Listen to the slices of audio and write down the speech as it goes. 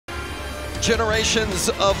Generations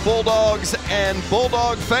of Bulldogs and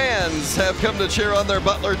Bulldog fans have come to cheer on their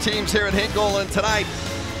Butler teams here at Hinkle, and tonight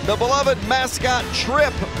the beloved mascot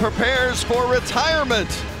Trip prepares for retirement,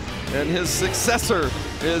 and his successor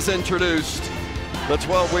is introduced. The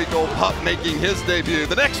 12-week-old pup making his debut.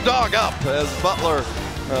 The next dog up as Butler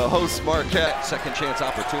hosts Marquette. Second chance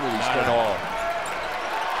opportunities for all.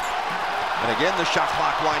 And again, the shot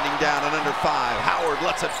clock winding down and under 5. Howard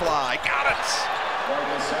lets it fly. Got it!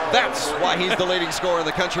 That's why he's the leading scorer in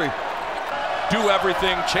the country. Do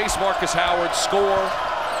everything. Chase Markus Howard, score.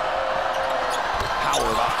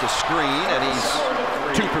 Howard off the screen, and he's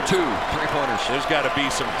 2 for 2 3-pointers. There's got to be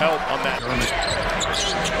some help on that. 1 of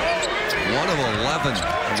 11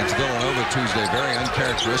 against Villanova Tuesday. Very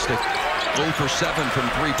uncharacteristic. 0 for 7 from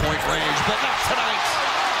 3-point range, but not tonight.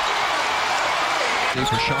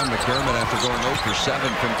 For Sean McDermott after going 0 for 7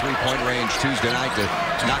 from 3-point range Tuesday night to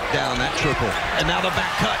knock down that triple. And now the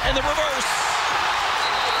back cut and the reverse.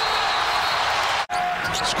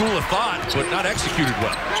 School of thought, but not executed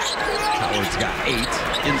well. Howard's got 8.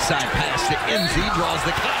 Inside pass to Enzi, draws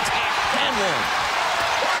the contact and one.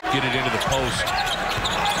 Get it into the post.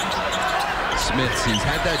 Smith, he's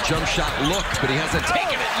had that jump shot look, but he hasn't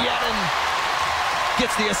taken it yet, and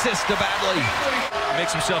gets the assist to Badley.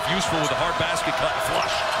 Makes himself useful with a hard basket cut and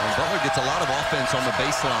flush. And Butler gets a lot of offense on the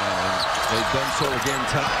baseline, and they've done so again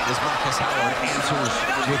tonight as Markus Howard answers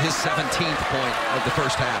with his 17th point of the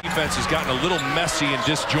first half. Defense has gotten a little messy and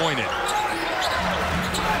disjointed.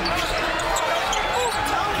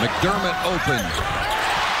 McDermott open.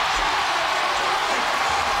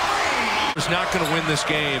 He's not going to win this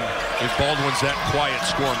game if Baldwin's that quiet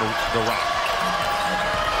scoring the rock.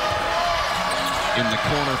 In the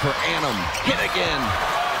corner for Annam. Hit again.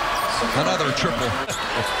 Another triple.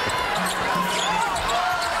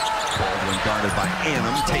 Baldwin guarded by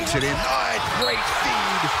Annam. Takes it in. Great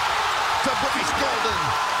feed to Bryce Golden.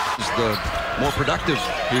 The more productive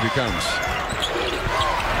he becomes.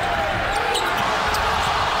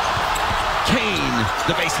 Kane,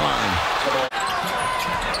 the baseline.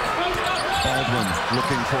 Baldwin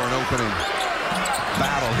looking for an opening.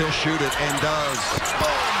 Battle, he'll shoot it and does.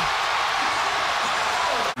 Boom!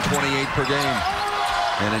 28 per game.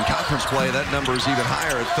 And in conference play, that number is even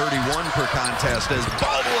higher at 31 per contest as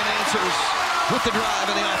Baldwin answers with the drive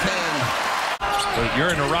in the offhand. But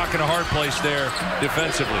you're in a rock and a hard place there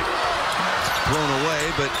defensively. Thrown away,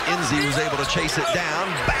 but Enzi was able to chase it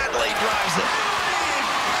down. Badley drives it.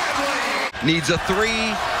 Needs a 3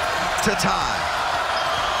 to tie.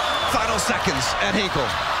 Final seconds at Hinkle.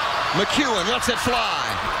 McEwen lets it fly.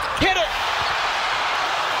 Hit it!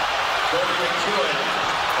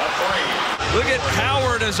 Look at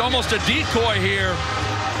Howard as almost a decoy here.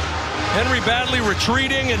 Henry Badley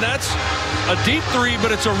retreating, and that's a deep 3,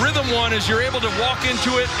 but it's a rhythm one as you're able to walk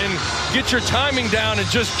into it and get your timing down and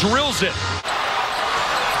just drills it.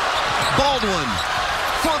 Baldwin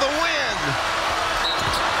for the win.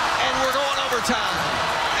 And we're going overtime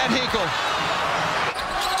at Hinkle.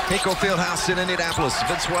 Hinkle Fieldhouse in Indianapolis.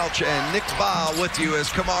 Vince Welch and Nick Baal with you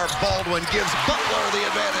as Kamar Baldwin gives Butler the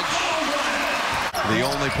advantage. The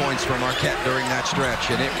only points for Marquette during that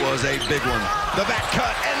stretch, and it was a big one. The back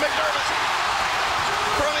cut, and McDermott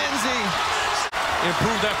from Enzi.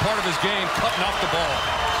 Improved that part of his game, cutting off the ball.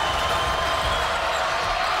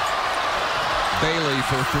 Bailey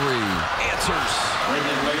for 3. Answers.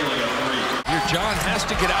 Your John has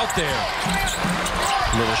to get out there.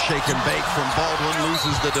 Little shake and bake from Baldwin,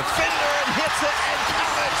 loses the defender and hits it and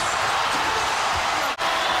count it.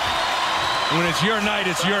 When it's your night,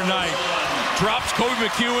 it's your night. Drops Kobe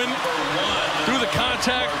McEwen through the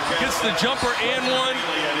contact, gets the jumper and one.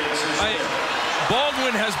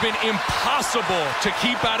 Baldwin has been impossible to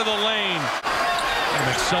keep out of the lane. And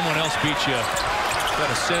if someone else beats you, got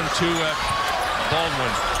to send 2 at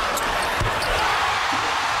Baldwin.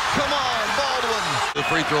 Come on, Baldwin. The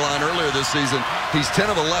free throw line earlier this season. He's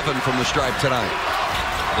 10 of 11 from the stripe tonight.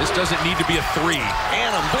 This doesn't need to be a 3.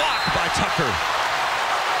 Annam blocked by Tucker.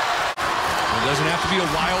 It doesn't have to be a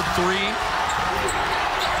wild 3.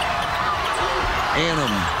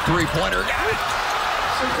 Annam, 3-pointer. Got it.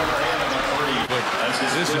 But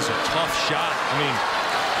this is a tough shot. I mean,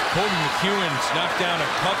 Kobe McEwen's knocked down a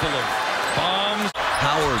couple of bombs.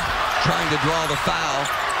 Howard trying to draw the foul.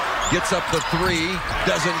 Gets up the 3.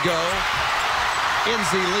 Doesn't go.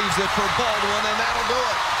 Enzi leaves it for Baldwin, and that'll do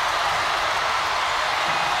it.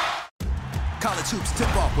 College hoops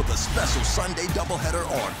tip off with a special Sunday doubleheader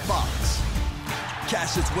on Fox.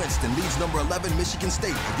 Cassius Winston leads number 11 Michigan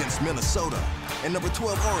State against Minnesota, and number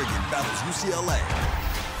 12 Oregon battles UCLA.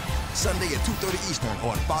 Sunday at 2:30 Eastern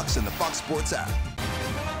on Fox and the Fox Sports app.